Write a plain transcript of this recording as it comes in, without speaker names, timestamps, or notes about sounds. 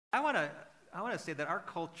I want to say that our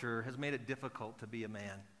culture has made it difficult to be a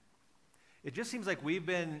man. It just seems like we've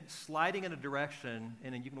been sliding in a direction,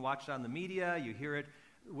 and you can watch it on the media, you hear it,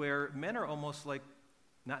 where men are almost like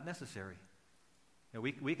not necessary. You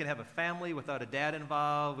know, we can have a family without a dad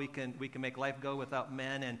involved. We can make life go without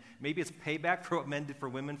men, and maybe it's payback for what men did for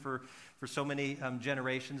women for so many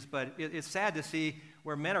generations. But it's sad to see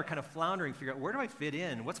where men are kind of floundering, figure out, where do I fit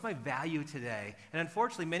in? What's my value today? And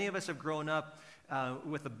unfortunately, many of us have grown up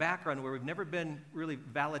with a background where we've never been really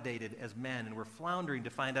validated as men, and we're floundering to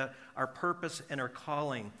find out our purpose and our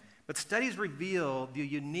calling. But studies reveal the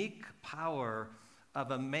unique power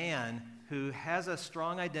of a man who has a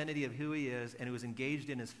strong identity of who he is and who is engaged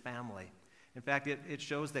in his family. In fact, it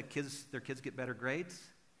shows that their kids get better grades,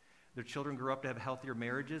 their children grow up to have healthier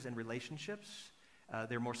marriages and relationships,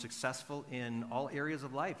 they're more successful in all areas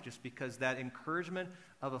of life just because that encouragement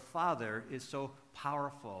of a father is so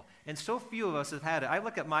powerful. And so few of us have had it. I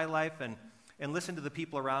look at my life and listen to the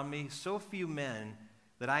people around me. So few men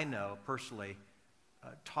that I know personally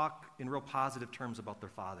talk in real positive terms about their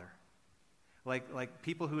father. Like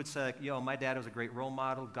people who would say, my dad was a great role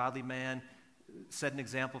model, godly man, set an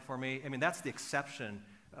example for me. I mean, that's the exception.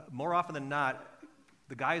 More often than not,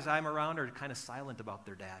 the guys I'm around are kind of silent about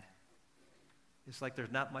their dad. It's like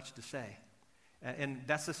there's not much to say. And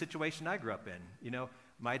that's the situation I grew up in.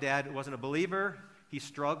 My dad wasn't a believer. He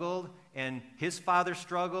struggled, and his father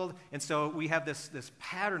struggled. And so we have this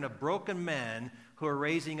pattern of broken men who are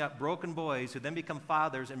raising up broken boys who then become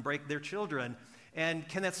fathers and break their children. And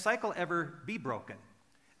can that cycle ever be broken?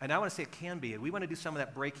 And I want to say it can be. We want to do some of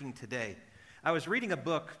that breaking today. I was reading a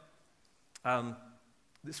book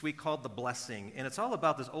this week called The Blessing, and it's all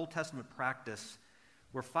about this Old Testament practice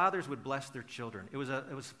where fathers would bless their children. It was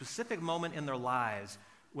a specific moment in their lives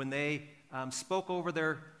when they spoke over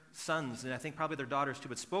their sons, and I think probably their daughters too,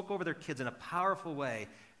 but spoke over their kids in a powerful way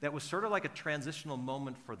that was sort of like a transitional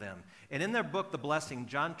moment for them. And in their book, The Blessing,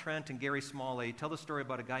 John Trent and Gary Smalley tell the story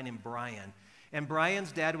about a guy named Brian. And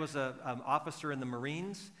Brian's dad was an officer in the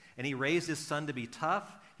Marines, and he raised his son to be tough.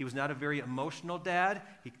 He was not a very emotional dad.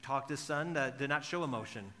 He taught his son to not show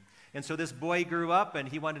emotion. And so this boy grew up, and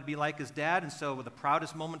he wanted to be like his dad, and so the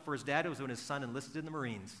proudest moment for his dad was when his son enlisted in the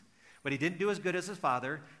Marines. But he didn't do as good as his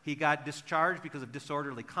father. He got discharged because of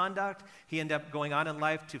disorderly conduct. He ended up going on in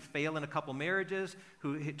life to fail in a couple marriages,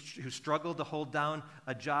 who struggled to hold down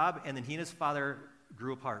a job, and then he and his father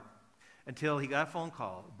grew apart until he got a phone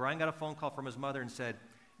call. Brian got a phone call from his mother and said,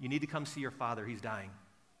 "You need to come see your father. He's dying."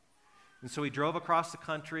 And so he drove across the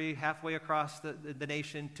country, halfway across the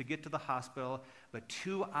nation to get to the hospital, but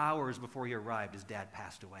 2 hours before he arrived, his dad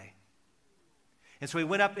passed away. And so he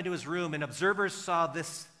went up into his room, and observers saw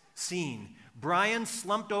this scene. Brian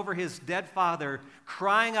slumped over his dead father,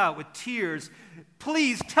 crying out with tears,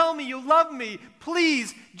 "Please tell me you love me.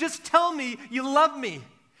 Please just tell me you love me."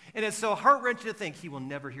 And it's so heart-wrenching to think he will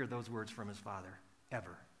never hear those words from his father,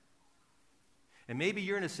 ever. And maybe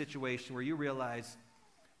you're in a situation where you realize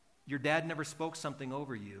your dad never spoke something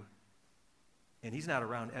over you, and he's not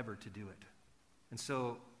around ever to do it. And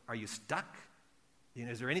so are you stuck?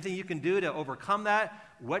 Is there anything you can do to overcome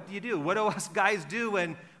that? What do you do? What do us guys do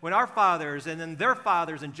when our fathers and then their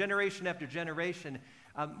fathers and generation after generation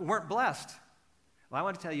weren't blessed? Well, I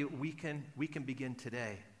want to tell you, we can begin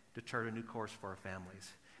today to chart a new course for our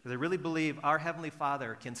families. Because I really believe our Heavenly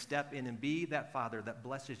Father can step in and be that Father that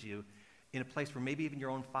blesses you in a place where maybe even your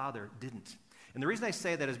own father didn't. And the reason I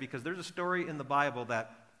say that is because there's a story in the Bible that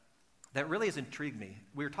really has intrigued me.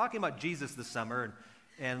 We were talking about Jesus this summer,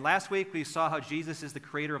 and last week we saw how Jesus is the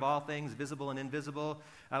creator of all things, visible and invisible.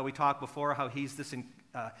 We talked before how he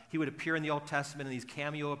would appear in the Old Testament in these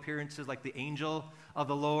cameo appearances like the angel of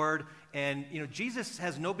the Lord. And Jesus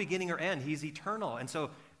has no beginning or end. He's eternal. And so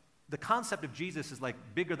the concept of Jesus is like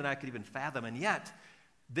bigger than I could even fathom. And yet,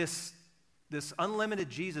 this unlimited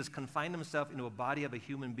Jesus confined himself into a body of a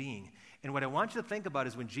human being. And what I want you to think about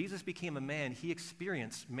is when Jesus became a man, he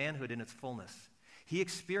experienced manhood in its fullness. He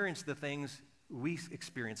experienced the things we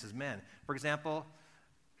experience as men. For example,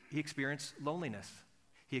 he experienced loneliness.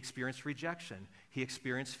 He experienced rejection. He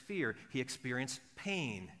experienced fear. He experienced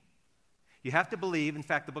pain. You have to believe, in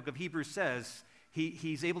fact, the book of Hebrews says,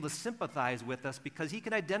 He's able to sympathize with us because he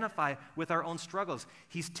can identify with our own struggles.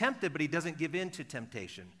 He's tempted, but he doesn't give in to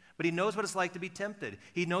temptation. But he knows what it's like to be tempted.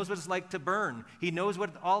 He knows what it's like to burn. He knows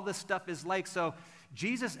what all this stuff is like. So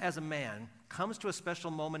Jesus, as a man, comes to a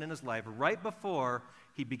special moment in his life right before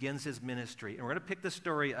he begins his ministry. And we're going to pick this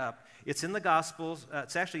story up. It's in the Gospels.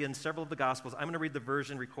 It's actually in several of the Gospels. I'm going to read the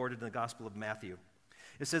version recorded in the Gospel of Matthew.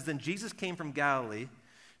 It says, "Then Jesus came from Galilee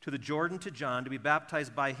to the Jordan to John to be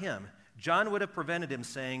baptized by him. John would have prevented him,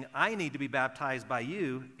 saying, I need to be baptized by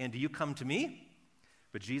you, and do you come to me?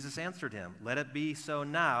 But Jesus answered him, let it be so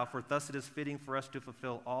now, for thus it is fitting for us to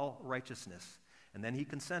fulfill all righteousness. And then he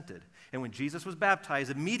consented. And when Jesus was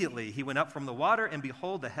baptized, immediately he went up from the water, and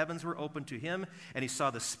behold, the heavens were opened to him, and he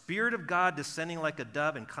saw the Spirit of God descending like a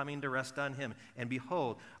dove and coming to rest on him. And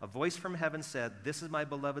behold, a voice from heaven said, this is my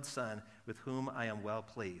beloved Son, with whom I am well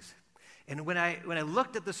pleased. And when I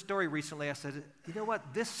looked at the story recently, I said, you know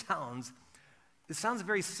what, this sounds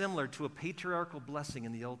very similar to a patriarchal blessing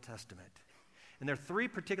in the Old Testament. And there are three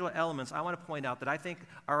particular elements I want to point out that I think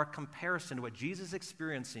are a comparison to what Jesus is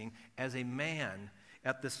experiencing as a man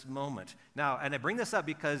at this moment. Now, and I bring this up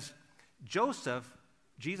because Joseph,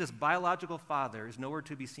 Jesus' biological father, is nowhere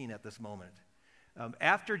to be seen at this moment.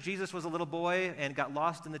 After Jesus was a little boy and got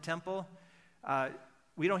lost in the temple,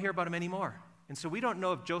 we don't hear about him anymore. And so we don't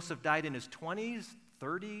know if Joseph died in his 20s,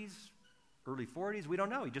 30s, early 40s. We don't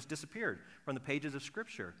know. He just disappeared from the pages of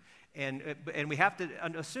Scripture. And we have to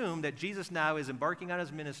assume that Jesus now is embarking on his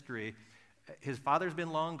ministry. His father's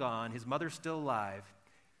been long gone. His mother's still alive.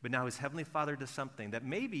 But now his heavenly Father does something that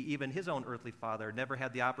maybe even his own earthly father never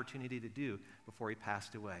had the opportunity to do before he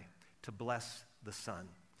passed away, to bless the Son.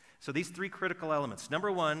 So these three critical elements. Number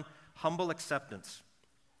one, humble acceptance.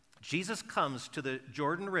 Jesus comes to the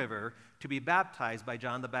Jordan River to be baptized by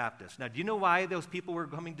John the Baptist. Now, do you know why those people were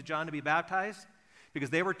coming to John to be baptized?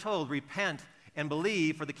 Because they were told, repent and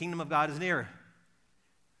believe, for the kingdom of God is near.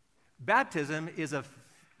 Baptism is a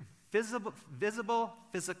visible,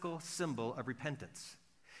 physical symbol of repentance.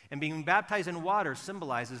 And being baptized in water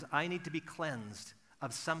symbolizes I need to be cleansed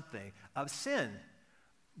of something, of sin.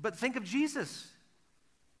 But think of Jesus.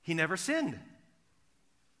 He never sinned.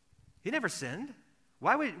 He never sinned.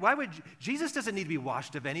 Why would Jesus doesn't need to be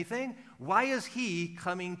washed of anything? Why is he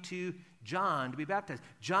coming to John to be baptized?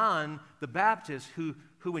 John the Baptist, who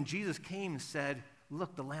when Jesus came said,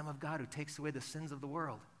 look, the Lamb of God who takes away the sins of the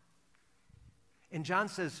world. And John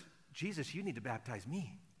says, Jesus, you need to baptize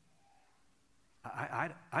me.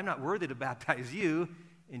 I'm not worthy to baptize you.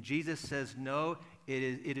 And Jesus says, no,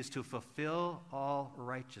 it is to fulfill all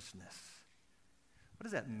righteousness. What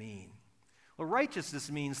does that mean? Well, righteousness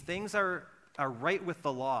means things are right with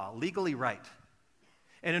the law, legally right.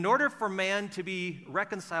 And in order for man to be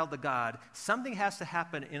reconciled to God, something has to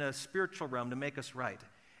happen in a spiritual realm to make us right.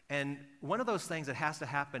 And one of those things that has to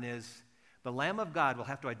happen is the Lamb of God will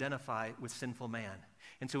have to identify with sinful man.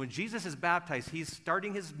 And so when Jesus is baptized, he's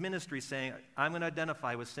starting his ministry saying, I'm going to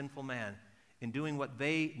identify with sinful man in doing what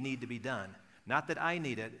they need to be done. Not that I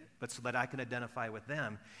need it, but so that I can identify with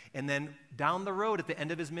them. And then down the road at the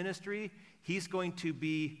end of his ministry, he's going to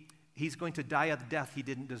die a death he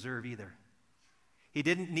didn't deserve either. He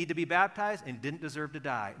didn't need to be baptized and didn't deserve to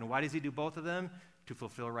die. And why does he do both of them? To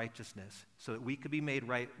fulfill righteousness, so that we could be made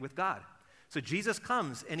right with God. So Jesus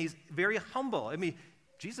comes, and he's very humble. I mean,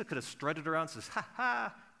 Jesus could have strutted around and says, ha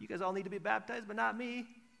ha, you guys all need to be baptized, but not me.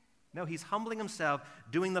 No, he's humbling himself,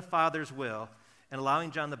 doing the Father's will, and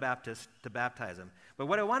allowing John the Baptist to baptize him. But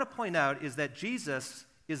what I want to point out is that Jesus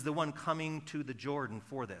is the one coming to the Jordan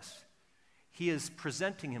for this. He is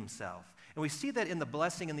presenting himself. And we see that in the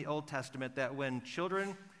blessing in the Old Testament, that when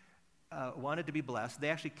children wanted to be blessed, they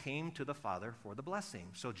actually came to the father for the blessing.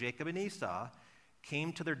 So Jacob and Esau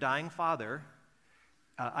came to their dying father,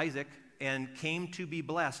 Isaac, and came to be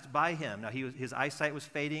blessed by him. Now, his eyesight was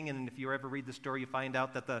fading, and if you ever read the story, you find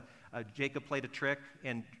out that Jacob played a trick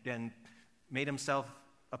and made himself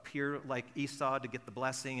appear like Esau to get the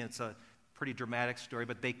blessing. And it's a pretty dramatic story,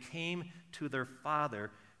 but they came to their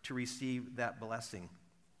father to receive that blessing.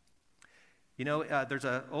 You know, there's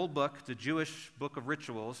an old book, it's a Jewish book of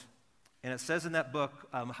rituals, and it says in that book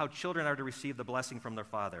how children are to receive the blessing from their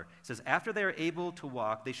father. It says, after they are able to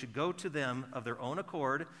walk, they should go to them of their own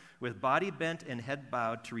accord, with body bent and head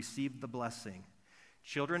bowed, to receive the blessing.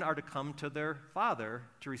 Children are to come to their father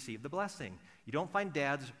to receive the blessing. You don't find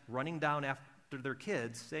dads running down after their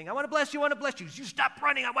kids saying, I want to bless you, I want to bless you. You stop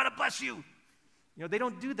running, I want to bless you. You know, they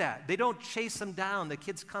don't do that. They don't chase them down. The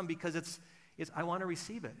kids come because it's I want to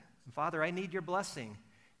receive it. Father, I need your blessing,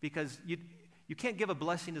 because you can't give a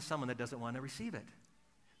blessing to someone that doesn't want to receive it.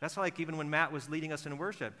 That's like even when Matt was leading us in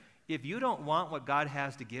worship. If you don't want what God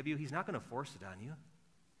has to give you, he's not going to force it on you.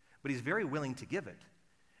 But he's very willing to give it.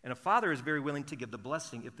 And a father is very willing to give the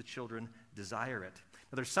blessing if the children desire it.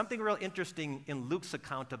 Now, there's something real interesting in Luke's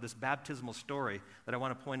account of this baptismal story that I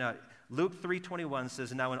want to point out. Luke 3:21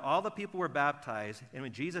 says, now when all the people were baptized, and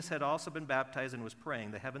when Jesus had also been baptized and was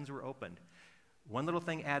praying, the heavens were opened. One little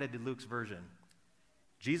thing added to Luke's version.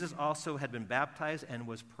 Jesus also had been baptized and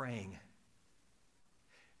was praying.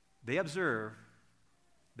 They observe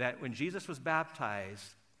that when Jesus was baptized,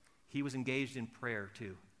 he was engaged in prayer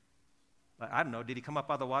too. I don't know, did he come up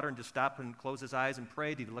out of the water and just stop and close his eyes and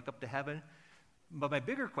pray? Did he look up to heaven? But my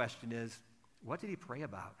bigger question is, what did he pray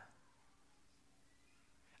about?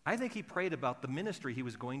 I think he prayed about the ministry he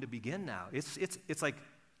was going to begin now. It's like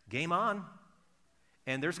game on.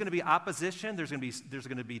 And there's going to be opposition. There's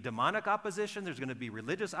going to be demonic opposition. There's going to be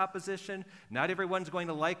religious opposition. Not everyone's going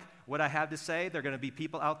to like what I have to say. There are going to be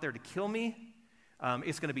people out there to kill me.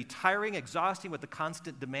 It's going to be tiring, exhausting with the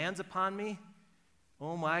constant demands upon me.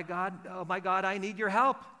 Oh my God, I need your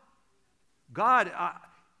help. God,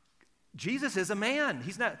 Jesus is a man.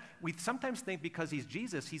 He's not. We sometimes think because he's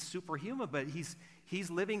Jesus, he's superhuman, but he's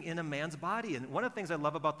living in a man's body. And one of the things I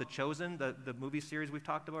love about The Chosen, the movie series we've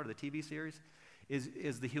talked about, or the TV series,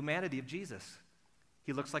 is the humanity of Jesus.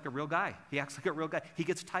 He looks like a real guy. He acts like a real guy. He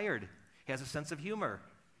gets tired. He has a sense of humor.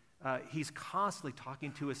 He's constantly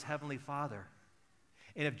talking to his heavenly Father.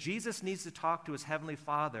 And if Jesus needs to talk to his heavenly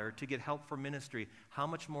Father to get help for ministry, how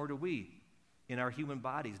much more do we, in our human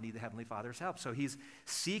bodies, need the heavenly Father's help? So he's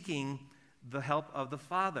seeking the help of the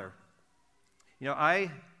Father. You know,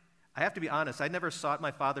 I have to be honest, I never sought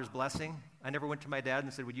my Father's blessing. I never went to my dad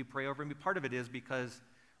and said, would you pray over me? Part of it is because,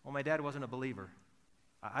 well, my dad wasn't a believer.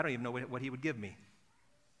 I don't even know what he would give me.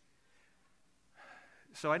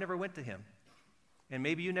 So I never went to him. And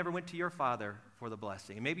maybe you never went to your father for the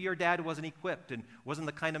blessing. And maybe your dad wasn't equipped and wasn't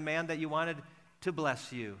the kind of man that you wanted to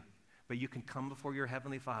bless you. But you can come before your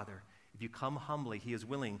heavenly Father. If you come humbly, he is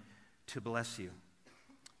willing to bless you.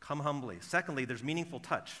 Come humbly. Secondly, there's meaningful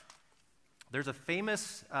touch. There's a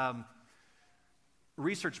famous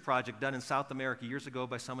research project done in South America years ago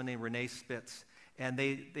by someone named Renee Spitz. And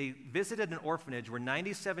they visited an orphanage where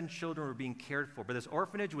 97 children were being cared for. But this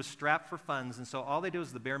orphanage was strapped for funds, and so all they do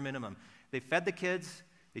is the bare minimum. They fed the kids,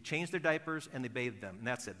 they changed their diapers, and they bathed them, and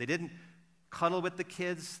that's it. They didn't cuddle with the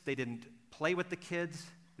kids, they didn't play with the kids,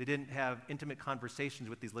 they didn't have intimate conversations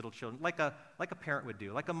with these little children, like a parent would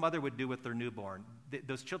do, like a mother would do with their newborn.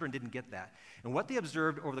 Those children didn't get that. And what they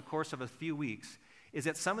observed over the course of a few weeks is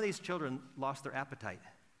that some of these children lost their appetite.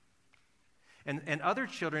 And other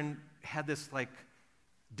children had this like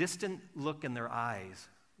distant look in their eyes,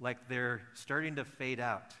 like they're starting to fade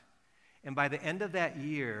out. And by the end of that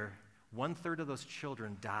year, 1/3 of those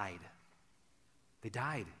children died. They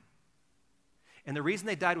died. And the reason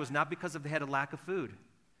they died was not because they had a lack of food.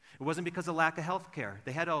 It wasn't because of lack of health care.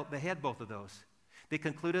 They had both of those. They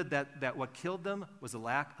concluded that what killed them was a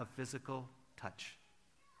lack of physical touch.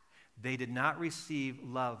 They did not receive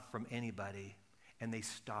love from anybody, and they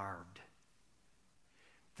starved.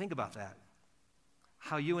 Think about that.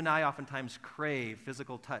 How you and I oftentimes crave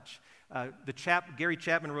physical touch. Gary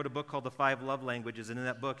Chapman wrote a book called The 5 Love Languages, and in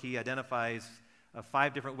that book he identifies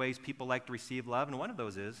 5 different ways people like to receive love, and one of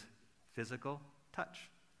those is physical touch.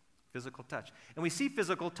 Physical touch. And we see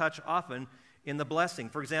physical touch often in the blessing.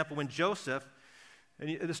 For example, when Joseph,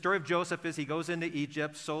 and the story of Joseph is he goes into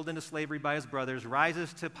Egypt, sold into slavery by his brothers,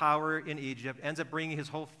 rises to power in Egypt, ends up bringing his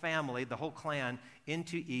whole family, the whole clan,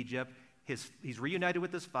 into Egypt. He's reunited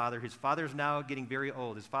with his father. His father's now getting very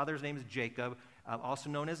old. His father's name is Jacob, also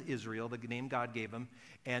known as Israel, the name God gave him.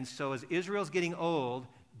 And so as Israel's getting old,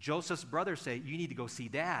 Joseph's brothers say, you need to go see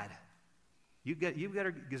Dad. You got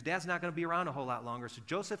to, because Dad's not going to be around a whole lot longer. So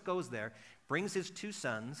Joseph goes there, brings his 2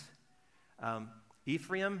 sons,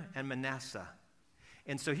 Ephraim and Manasseh.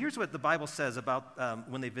 And so here's what the Bible says about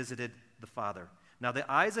when they visited the father. Now the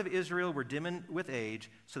eyes of Israel were dim with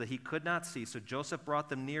age, so that he could not see. So Joseph brought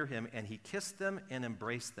them near him, and he kissed them and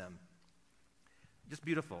embraced them. Just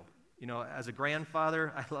beautiful. You know, as a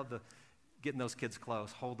grandfather, I love getting those kids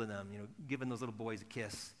close, holding them, giving those little boys a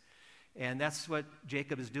kiss. And that's what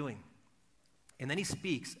Jacob is doing. And then he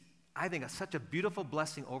speaks, I think, such a beautiful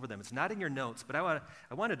blessing over them. It's not in your notes, but I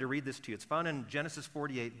wanted to read this to you. It's found in Genesis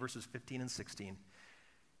 48, verses 15 and 16.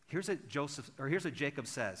 Here's what Jacob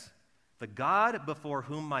says. The God before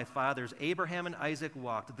whom my fathers Abraham and Isaac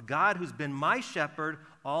walked, the God who's been my shepherd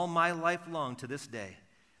all my life long to this day,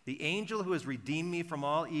 the angel who has redeemed me from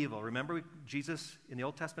all evil. Remember, Jesus in the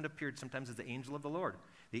Old Testament appeared sometimes as the angel of the Lord.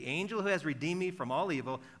 The angel who has redeemed me from all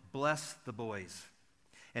evil, bless the boys.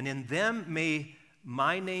 And in them may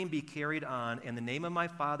my name be carried on, and the name of my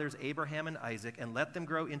fathers Abraham and Isaac, and let them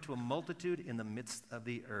grow into a multitude in the midst of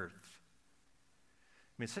the earth.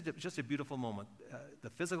 I mean, it's just a beautiful moment.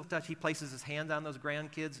 The physical touch, he places his hand on those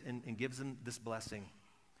grandkids and gives them this blessing.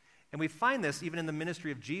 And we find this even in the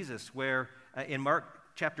ministry of Jesus, where in Mark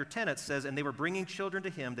chapter 10 it says, and they were bringing children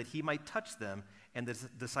to him that he might touch them, and the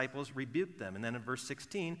disciples rebuked them. And then in verse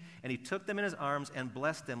 16, and he took them in his arms and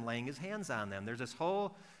blessed them, laying his hands on them. There's this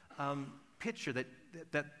whole picture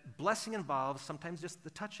that blessing involves sometimes just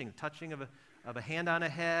the touching of a hand on a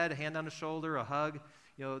head, a hand on a shoulder, a hug.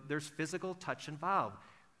 There's physical touch involved.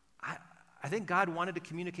 I think God wanted to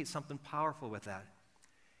communicate something powerful with that.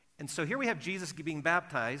 And so here we have Jesus being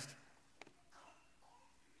baptized.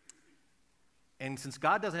 And since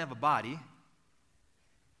God doesn't have a body,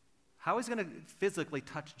 how is he going to physically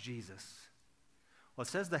touch Jesus? Well, it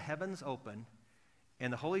says the heavens open,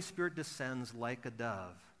 and the Holy Spirit descends like a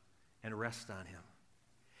dove and rests on him.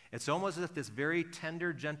 It's almost as if this very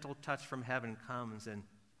tender, gentle touch from heaven comes and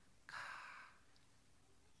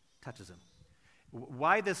touches him.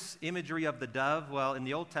 Why this imagery of the dove? Well, in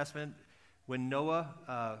the Old Testament, when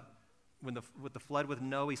Noah, with the flood with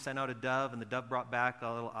Noah, he sent out a dove, and the dove brought back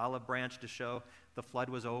a little olive branch to show the flood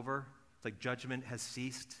was over. It's like judgment has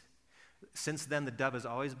ceased. Since then, the dove has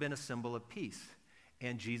always been a symbol of peace.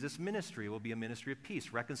 And Jesus' ministry will be a ministry of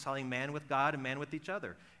peace, reconciling man with God and man with each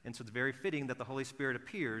other. And so it's very fitting that the Holy Spirit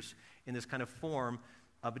appears in this kind of form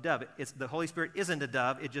of a dove. The Holy Spirit isn't a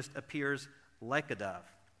dove, it just appears like a dove.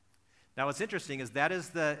 Now, what's interesting is that is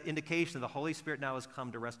the indication that the Holy Spirit now has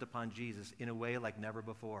come to rest upon Jesus in a way like never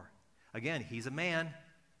before. Again, he's a man,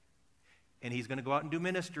 and he's going to go out and do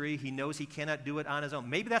ministry. He knows he cannot do it on his own.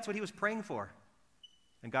 Maybe that's what he was praying for.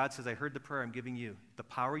 And God says, I heard the prayer I'm giving you, the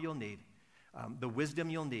power you'll need, the wisdom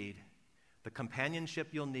you'll need, the companionship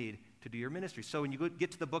you'll need to do your ministry. So when you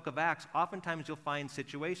get to the book of Acts, oftentimes you'll find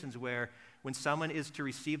situations where when someone is to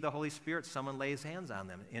receive the Holy Spirit, someone lays hands on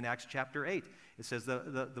them. In Acts chapter 8, it says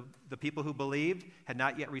the people who believed had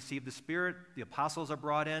not yet received the Spirit. The apostles are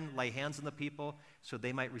brought in, lay hands on the people so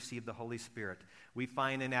they might receive the Holy Spirit. We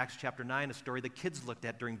find in Acts chapter 9 a story the kids looked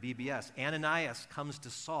at during VBS. Ananias comes to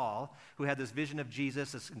Saul, who had this vision of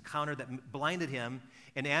Jesus, this encounter that blinded him.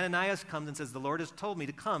 And Ananias comes and says, the Lord has told me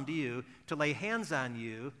to come to you, to lay hands on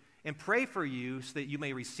you, and pray for you so that you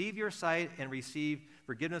may receive your sight and receive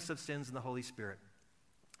forgiveness of sins in the Holy Spirit.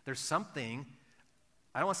 There's something,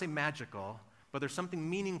 I don't want to say magical, but there's something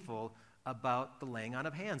meaningful about the laying on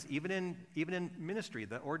of hands. Even in ministry,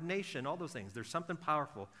 the ordination, all those things, there's something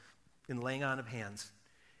powerful in laying on of hands.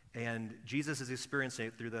 And Jesus is experiencing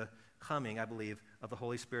it through the coming, I believe, of the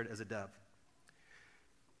Holy Spirit as a dove.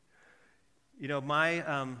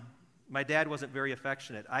 My dad wasn't very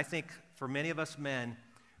affectionate. I think for many of us men,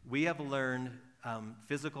 we have learned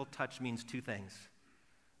physical touch means two things: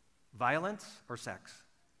 violence or sex.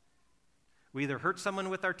 We either hurt someone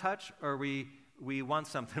with our touch or we want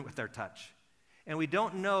something with our touch. And we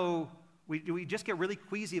don't know, we just get really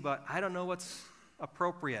queasy about, I don't know what's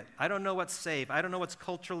appropriate. I don't know what's safe. I don't know what's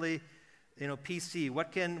culturally, PC.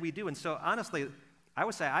 What can we do? And so honestly, I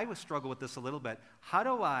would say I would struggle with this a little bit. How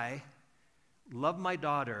do I love my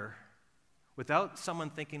daughter without someone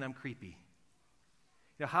thinking I'm creepy?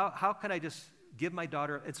 How can I just give my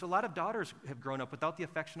daughter, and so a lot of daughters have grown up without the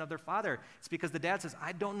affection of their father. It's because the dad says,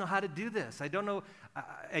 I don't know how to do this. I don't know,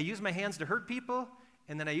 I use my hands to hurt people,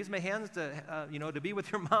 and then I use my hands to, to be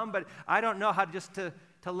with your mom, but I don't know how to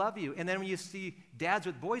love you. And then when you see dads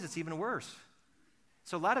with boys, it's even worse.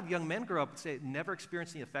 So a lot of young men grow up and never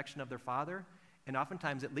experiencing the affection of their father, and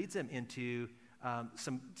oftentimes it leads them into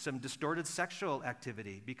some distorted sexual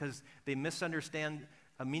activity because they misunderstand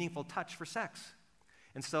a meaningful touch for sex.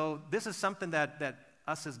 And so this is something that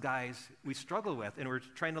us as guys, we struggle with, and we're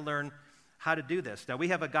trying to learn how to do this. Now, we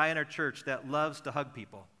have a guy in our church that loves to hug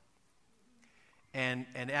people. And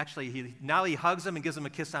actually, he hugs them and gives them a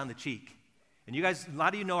kiss on the cheek. And you guys, a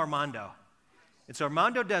lot of you know Armando. And so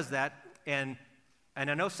Armando does that, and I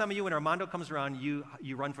know some of you, when Armando comes around, you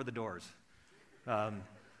run for the doors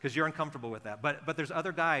because you're uncomfortable with that. But there's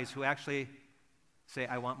other guys who actually say,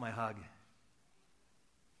 I want my hug.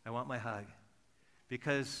 I want my hug.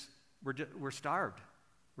 Because we're starved.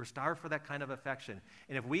 We're starved for that kind of affection.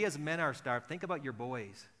 And if we as men are starved, think about your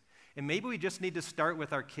boys. And maybe we just need to start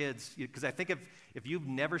with our kids. Because I think if you've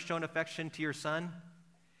never shown affection to your son,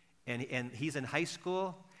 and he's in high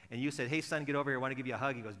school, and you said, hey, son, get over here, I want to give you a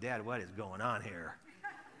hug. He goes, Dad, what is going on here?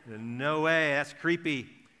 No way, that's creepy.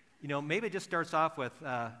 Maybe it just starts off with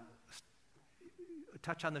a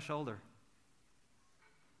touch on the shoulder.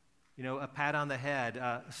 A pat on the head,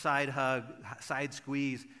 a side hug, side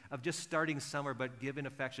squeeze, of just starting somewhere but giving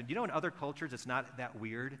affection. In other cultures, it's not that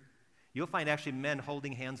weird. You'll find actually men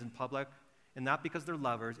holding hands in public, and not because they're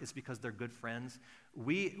lovers, it's because they're good friends.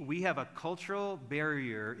 We have a cultural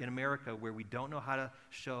barrier in America where we don't know how to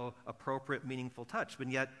show appropriate, meaningful touch, but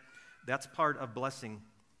yet that's part of blessing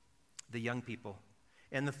the young people.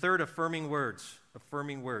 And the third, affirming words.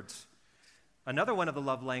 Affirming words. Another one of the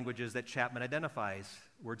love languages that Chapman identifies,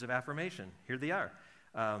 words of affirmation. Here they are.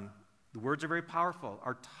 The words are very powerful.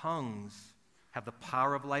 Our tongues have the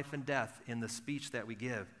power of life and death in the speech that we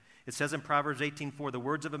give. It says in Proverbs 18:4, the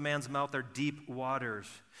words of a man's mouth are deep waters.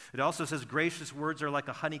 It also says gracious words are like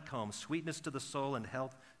a honeycomb, sweetness to the soul and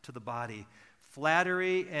health to the body.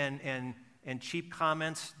 Flattery and cheap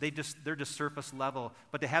comments, they're just surface level.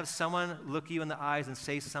 But to have someone look you in the eyes and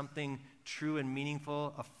say something true and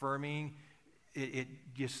meaningful, affirming, it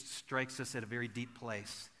just strikes us at a very deep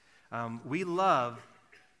place. We love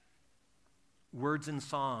words and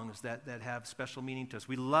songs that have special meaning to us.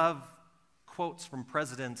 We love quotes from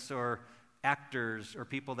presidents or actors or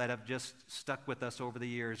people that have just stuck with us over the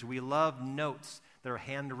years. We love notes that are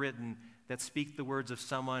handwritten that speak the words of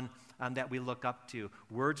someone that we look up to.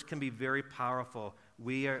 Words can be very powerful.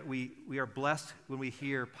 We are blessed when we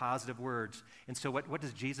hear positive words. And so what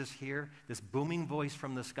does Jesus hear? This booming voice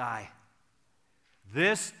from the sky.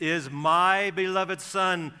 This is my beloved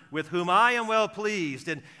Son, with whom I am well pleased.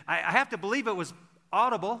 And I have to believe it was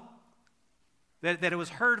audible, that it was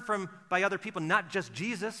heard by other people, not just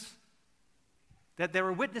Jesus. That there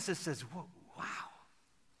were witnesses says, wow,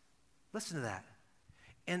 listen to that.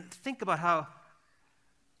 And think about how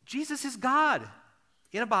Jesus is God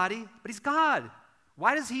in a body, but he's God.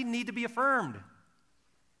 Why does he need to be affirmed?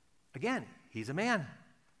 Again, he's a man.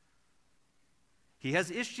 He has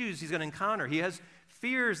issues he's going to encounter. He has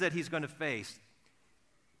fears that he's going to face.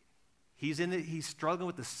 He's struggling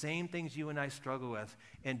with the same things you and I struggle with.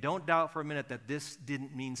 And don't doubt for a minute that this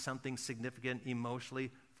didn't mean something significant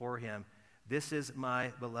emotionally for him. This is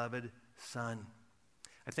my beloved Son.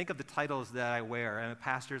 I think of the titles that I wear. I'm a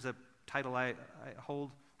pastor is a title I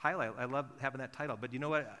hold highly. I love having that title. But you know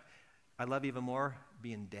what I love even more?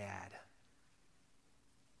 Being dad.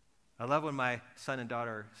 I love when my son and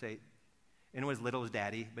daughter say, and it was little as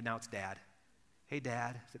daddy, but now it's dad. Hey,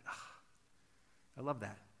 Dad. I said, I love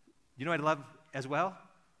that. You know what I love as well?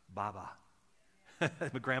 Baba.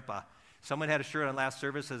 My grandpa. Someone had a shirt on last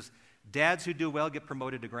service that says, dads who do well get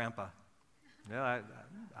promoted to grandpa. No,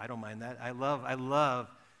 I don't mind that. I love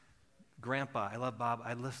grandpa. I love Bob.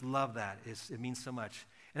 I just love that. It means so much.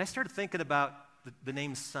 And I started thinking about the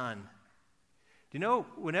name Son. Do you know,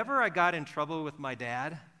 whenever I got in trouble with my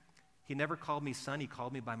dad, he never called me son. He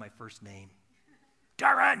called me by my first name.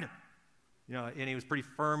 Darren! You know, and he was pretty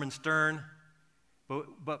firm and stern.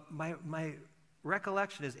 But my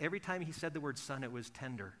recollection is every time he said the word son, it was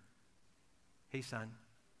tender. Hey, son.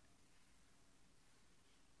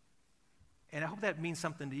 And I hope that means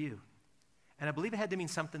something to you. And I believe it had to mean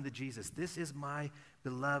something to Jesus. This is my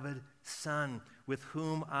beloved Son, with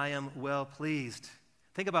whom I am well pleased.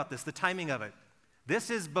 Think about this, the timing of it. This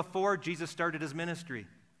is before Jesus started his ministry.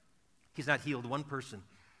 He's not healed one person.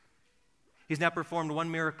 He's not performed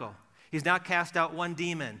one miracle. He's not cast out one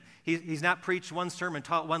demon. He's not preached one sermon,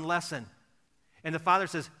 taught one lesson. And the Father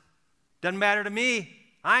says, doesn't matter to me.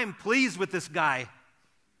 I'm pleased with this guy.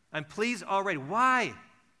 I'm pleased already. Why?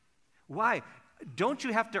 Why? Don't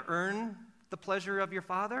you have to earn the pleasure of your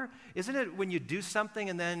Father? Isn't it when you do something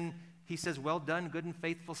and then he says, well done, good and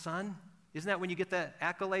faithful son? Isn't that when you get the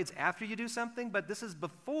accolades after you do something? But this is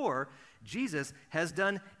before Jesus has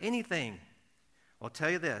done anything. Well, I'll tell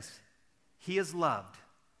you this. He is loved,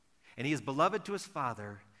 and he is beloved to his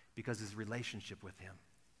Father because of his relationship with him.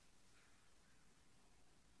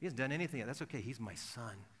 He hasn't done anything yet. That's okay. He's my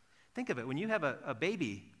son. Think of it. When you have a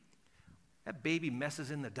baby, that baby messes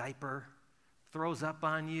in the diaper, throws up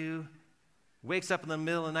on you, wakes up in the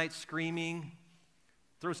middle of the night screaming,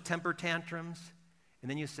 throws temper tantrums, and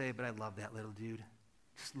then you say, but I love that little dude.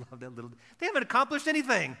 Just love that little dude. They haven't accomplished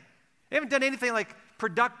anything. They haven't done anything like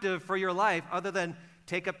productive for your life other than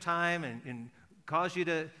take up time and cause you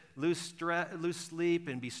to lose sleep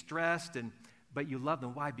and be stressed. But you love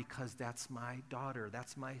them. Why? Because that's my daughter.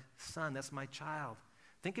 That's my son. That's my child.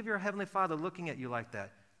 Think of your Heavenly Father looking at you like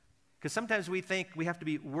that. Because sometimes we think we have to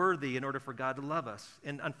be worthy in order for God to love us.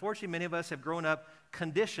 And unfortunately, many of us have grown up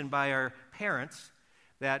conditioned by our parents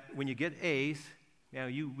that when you get A's,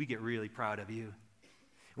 we get really proud of you.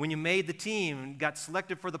 When you made the team and got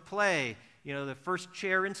selected for the play, the first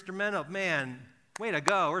chair instrumental, man, way to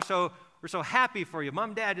go. We're so happy for you.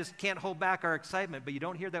 Mom, Dad just can't hold back our excitement. But you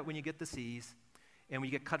don't hear that when you get the C's and when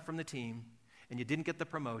you get cut from the team and you didn't get the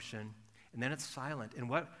promotion. And then it's silent. And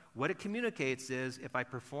what it communicates is if I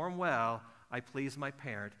perform well, I please my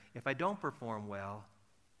parent. If I don't perform well,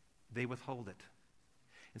 they withhold it.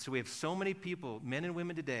 And so we have so many people, men and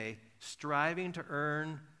women today, striving to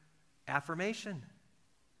earn affirmation.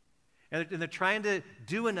 And they're trying to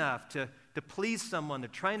do enough to please someone. They're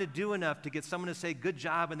trying to do enough to get someone to say good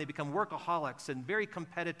job, and they become workaholics and very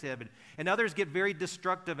competitive. And others get very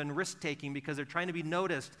destructive and risk-taking because they're trying to be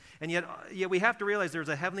noticed. And yet we have to realize there's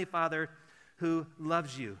a Heavenly Father who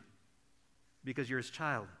loves you because you're his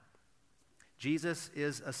child. Jesus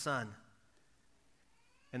is a son.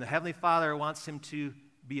 And the Heavenly Father wants him to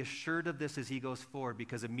be assured of this as he goes forward,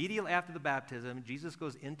 because immediately after the baptism, Jesus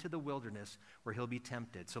goes into the wilderness where he'll be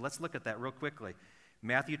tempted. So let's look at that real quickly.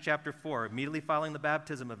 Matthew chapter 4, immediately following the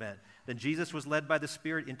baptism event. Then Jesus was led by the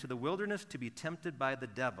Spirit into the wilderness to be tempted by the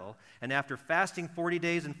devil. And after fasting 40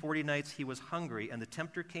 days and 40 nights, he was hungry. And the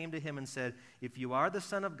tempter came to him and said, "If you are the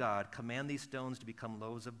Son of God, command these stones to become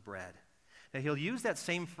loaves of bread." Now he'll use that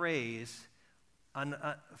same phrase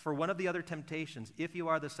for one of the other temptations, if you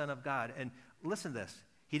are the Son of God. And listen to this.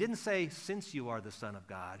 He didn't say, since you are the Son of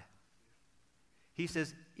God. He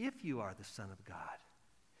says, if you are the Son of God.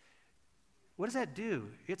 What does that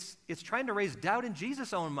do? It's trying to raise doubt in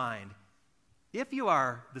Jesus' own mind. If you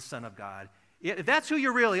are the Son of God, if that's who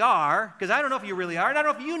you really are, because I don't know if you really are, and I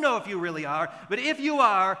don't know if you know if you really are, but if you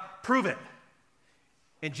are, prove it.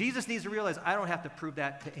 And Jesus needs to realize, I don't have to prove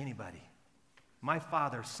that to anybody. My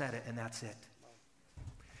Father said it, and that's it.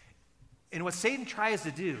 And what Satan tries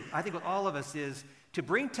to do, I think with all of us, is to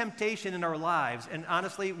bring temptation in our lives, and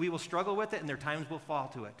honestly, we will struggle with it, and there are times we'll fall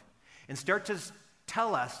to it, and start to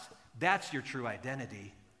tell us, that's your true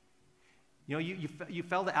identity. You know, you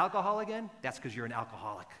fell to alcohol again? That's because you're an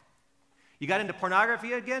alcoholic. You got into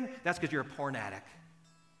pornography again? That's because you're a porn addict.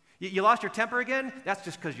 You lost your temper again? That's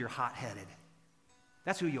just because you're hot-headed.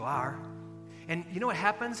 That's who you are. And you know what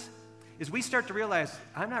happens? Is we start to realize,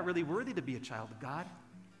 I'm not really worthy to be a child of God.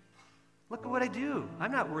 Look at what I do.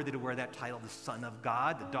 I'm not worthy to wear that title, the Son of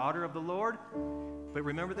God, the daughter of the Lord. But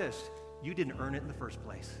remember this, you didn't earn it in the first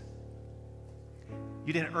place.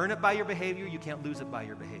 You didn't earn it by your behavior. You can't lose it by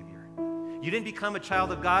your behavior. You didn't become a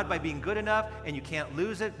child of God by being good enough, and you can't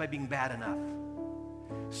lose it by being bad enough.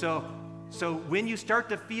 So when you start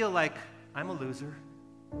to feel like, I'm a loser,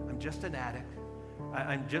 I'm just an addict,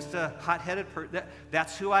 I'm just a hot-headed person,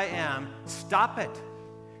 that's who I am, stop it.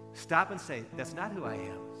 Stop and say, that's not who I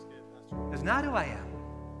am. That's not who I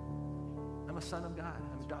am. I'm a son of God.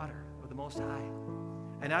 I'm a daughter of the Most High.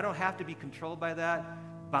 And I don't have to be controlled by that,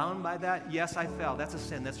 bound by that. Yes, I fell. That's a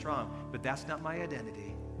sin. That's wrong. But that's not my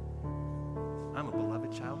identity. I'm a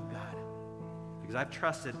beloved child of God because I've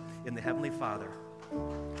trusted in the Heavenly Father.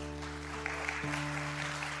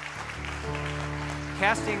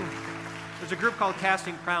 There's a group called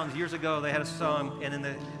Casting Crowns. Years ago, they had a song, and in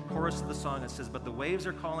the chorus of the song, it says, "But the waves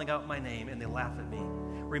are calling out my name, and they laugh at me,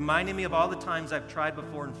 reminding me of all the times I've tried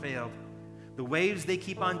before and failed. The waves, they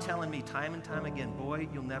keep on telling me time and time again, boy,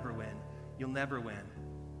 you'll never win. You'll never win.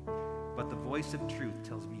 But the voice of truth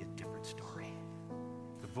tells me a different story.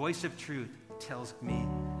 The voice of truth tells me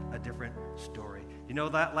a different story." You know,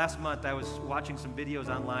 that last month I was watching some videos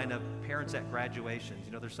online of parents at graduations.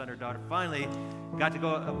 You know, their son or daughter finally got to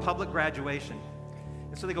go to a public graduation.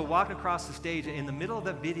 And so they go walking across the stage, and in the middle of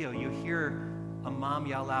the video, you hear a mom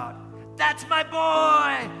yell out, "That's my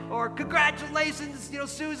boy!" Or "Congratulations, you know,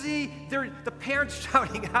 Susie." The parents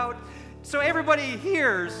shouting out. So everybody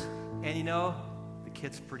hears, and you know, the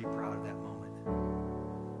kid's pretty proud of that moment.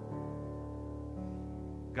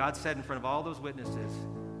 God said in front of all those witnesses,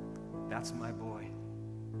 "That's my boy,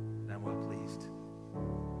 and I'm well pleased."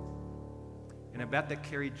 And I bet that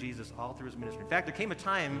carried Jesus all through his ministry. In fact, there came a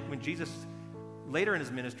time when Jesus, later in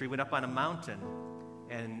his ministry, went up on a mountain,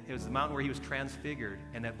 and it was the mountain where he was transfigured,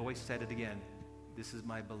 and that voice said it again, "This is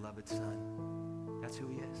my beloved son." That's who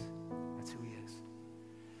he is. That's who he is.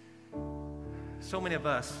 So many of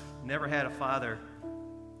us never had a father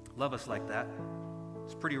love us like that.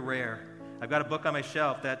 It's pretty rare. I've got a book on my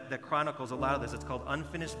shelf that chronicles a lot of this. It's called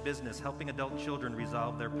Unfinished Business, Helping Adult Children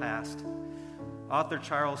Resolve Their Past. Author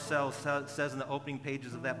Charles Sells says in the opening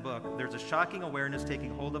pages of that book, "There's a shocking awareness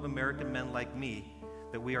taking hold of American men like me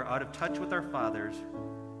that we are out of touch with our fathers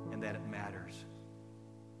and that it matters."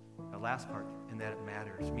 The last part, and that it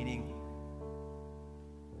matters, meaning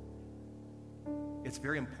it's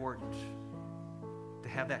very important to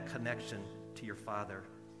have that connection to your father.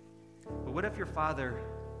 But what if your father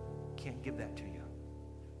can't give that to you?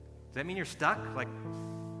 Does that mean you're stuck? Like,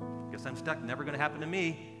 guess I'm stuck, never going to happen to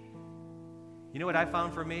me. You know what I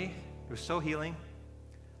found for me? It was so healing.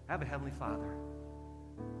 I have a Heavenly Father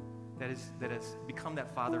that has become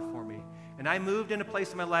that father for me. And I moved in a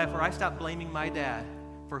place in my life where I stopped blaming my dad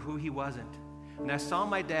for who he wasn't. And I saw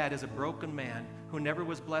my dad as a broken man who never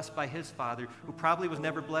was blessed by his father, who probably was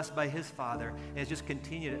never blessed by his father, and has just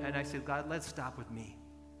continued. And I said, "God, let's stop with me.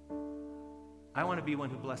 I want to be one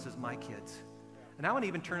who blesses my kids. And I want to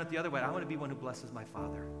even turn it the other way. I want to be one who blesses my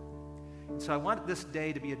father." And so I want this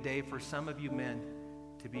day to be a day for some of you men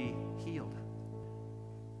to be healed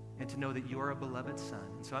and to know that you are a beloved son.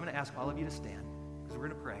 And so I'm going to ask all of you to stand because we're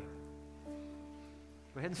going to pray.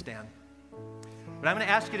 Go ahead and stand. But I'm going to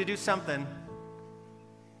ask you to do something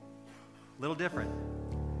A little different.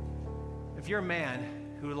 If you're a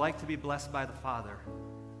man who would like to be blessed by the Father,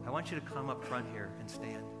 I want you to come up front here and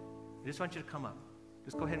stand. I just want you to come up.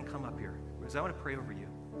 Just go ahead and come up here, because I want to pray over you.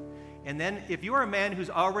 And then if you are a man who's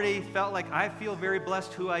already felt like, I feel very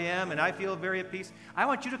blessed who I am and I feel very at peace, I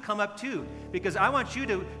want you to come up too, because I want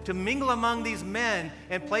you to mingle among these men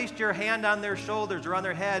and place your hand on their shoulders or on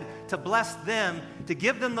their head to bless them, to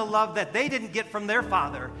give them the love that they didn't get from their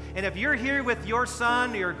father. And if you're here with your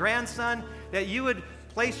son or your grandson, that you would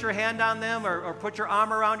place your hand on them or put your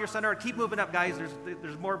arm around your son, or keep moving up, guys.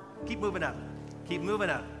 There's more. Keep moving up. Keep moving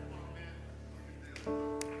up.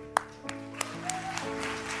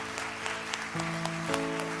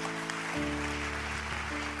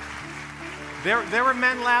 There were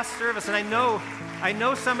men last service, and I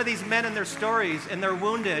know some of these men and their stories, and they're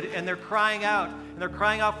wounded, and they're crying out,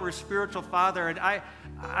 for a spiritual father. And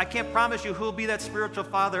I can't promise you who will be that spiritual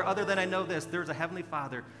father, other than I know this: there's a heavenly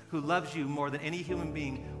Father who loves you more than any human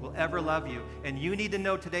being will ever love you. And you need to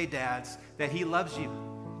know today, dads, that he loves you.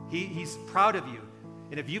 He's proud of you.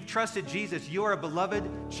 And if you've trusted Jesus, you are a beloved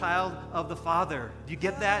child of the Father. Do you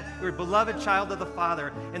get that? You're a beloved child of the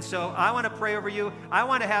Father. And so I want to pray over you. I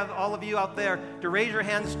want to have all of you out there to raise your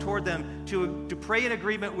hands toward them, to pray in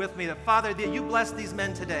agreement with me that, Father, that you bless these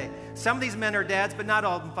men today. Some of these men are dads, but not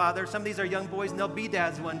all of them, Father. Some of these are young boys, and they'll be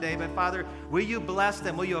dads one day. But, Father, will you bless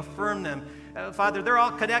them? Will you affirm them? Father, they're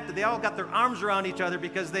all connected. They all got their arms around each other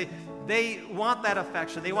because they want that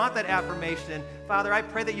affection. They want that affirmation. Father, I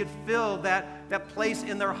pray that you'd fill that place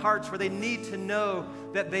in their hearts where they need to know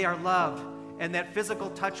that they are loved, and that physical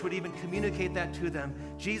touch would even communicate that to them.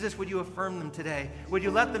 Jesus, would you affirm them today? Would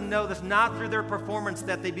you let them know that it's not through their performance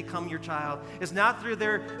that they become your child. It's not through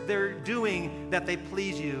their doing that they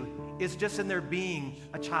please you. It's just in their being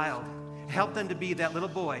a child. Help them to be that little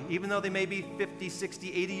boy, even though they may be 50,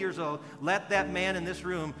 60, 80 years old. Let that man in this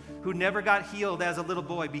room who never got healed as a little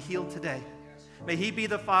boy be healed today. May he be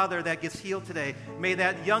the father that gets healed today. May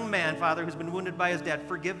that young man, Father, who's been wounded by his dad,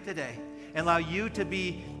 forgive today and allow you to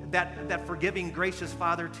be that forgiving, gracious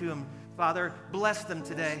father to him. Father, bless them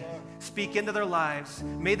today. Speak into their lives.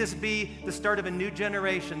 May this be the start of a new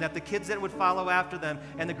generation, that the kids that would follow after them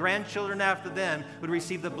and the grandchildren after them would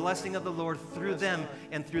receive the blessing of the Lord through them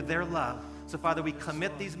and through their love. So, Father, we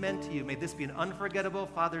commit these men to you. May this be an unforgettable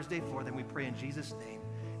Father's Day for them. We pray in Jesus' name.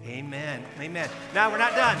 Amen. Amen. Now, we're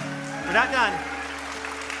not done. We're not done.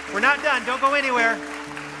 We're not done. Don't go anywhere.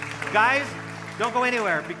 Guys, don't go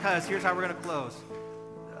anywhere, because here's how we're going to close.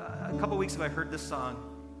 A couple weeks ago, I heard this song.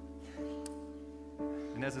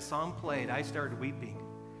 And as the song played, I started weeping,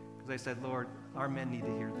 because I said, Lord, our men need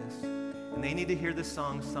to hear this. And they need to hear this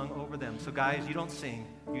song sung over them. So guys, you don't sing.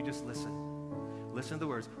 You just listen. Listen to the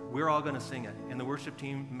words. We're all going to sing it. And the worship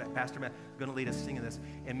team, Pastor Matt, is going to lead us singing this.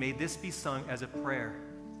 And may this be sung as a prayer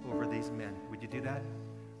over these men. Would you do that?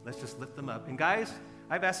 Let's just lift them up. And guys,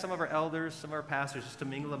 I've asked some of our elders, some of our pastors, just to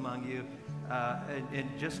mingle among you and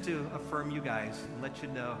just to affirm you guys and let you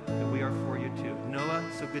know that we are for you too. Noah,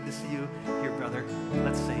 so good to see you here, brother.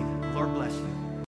 Let's sing. Lord bless you.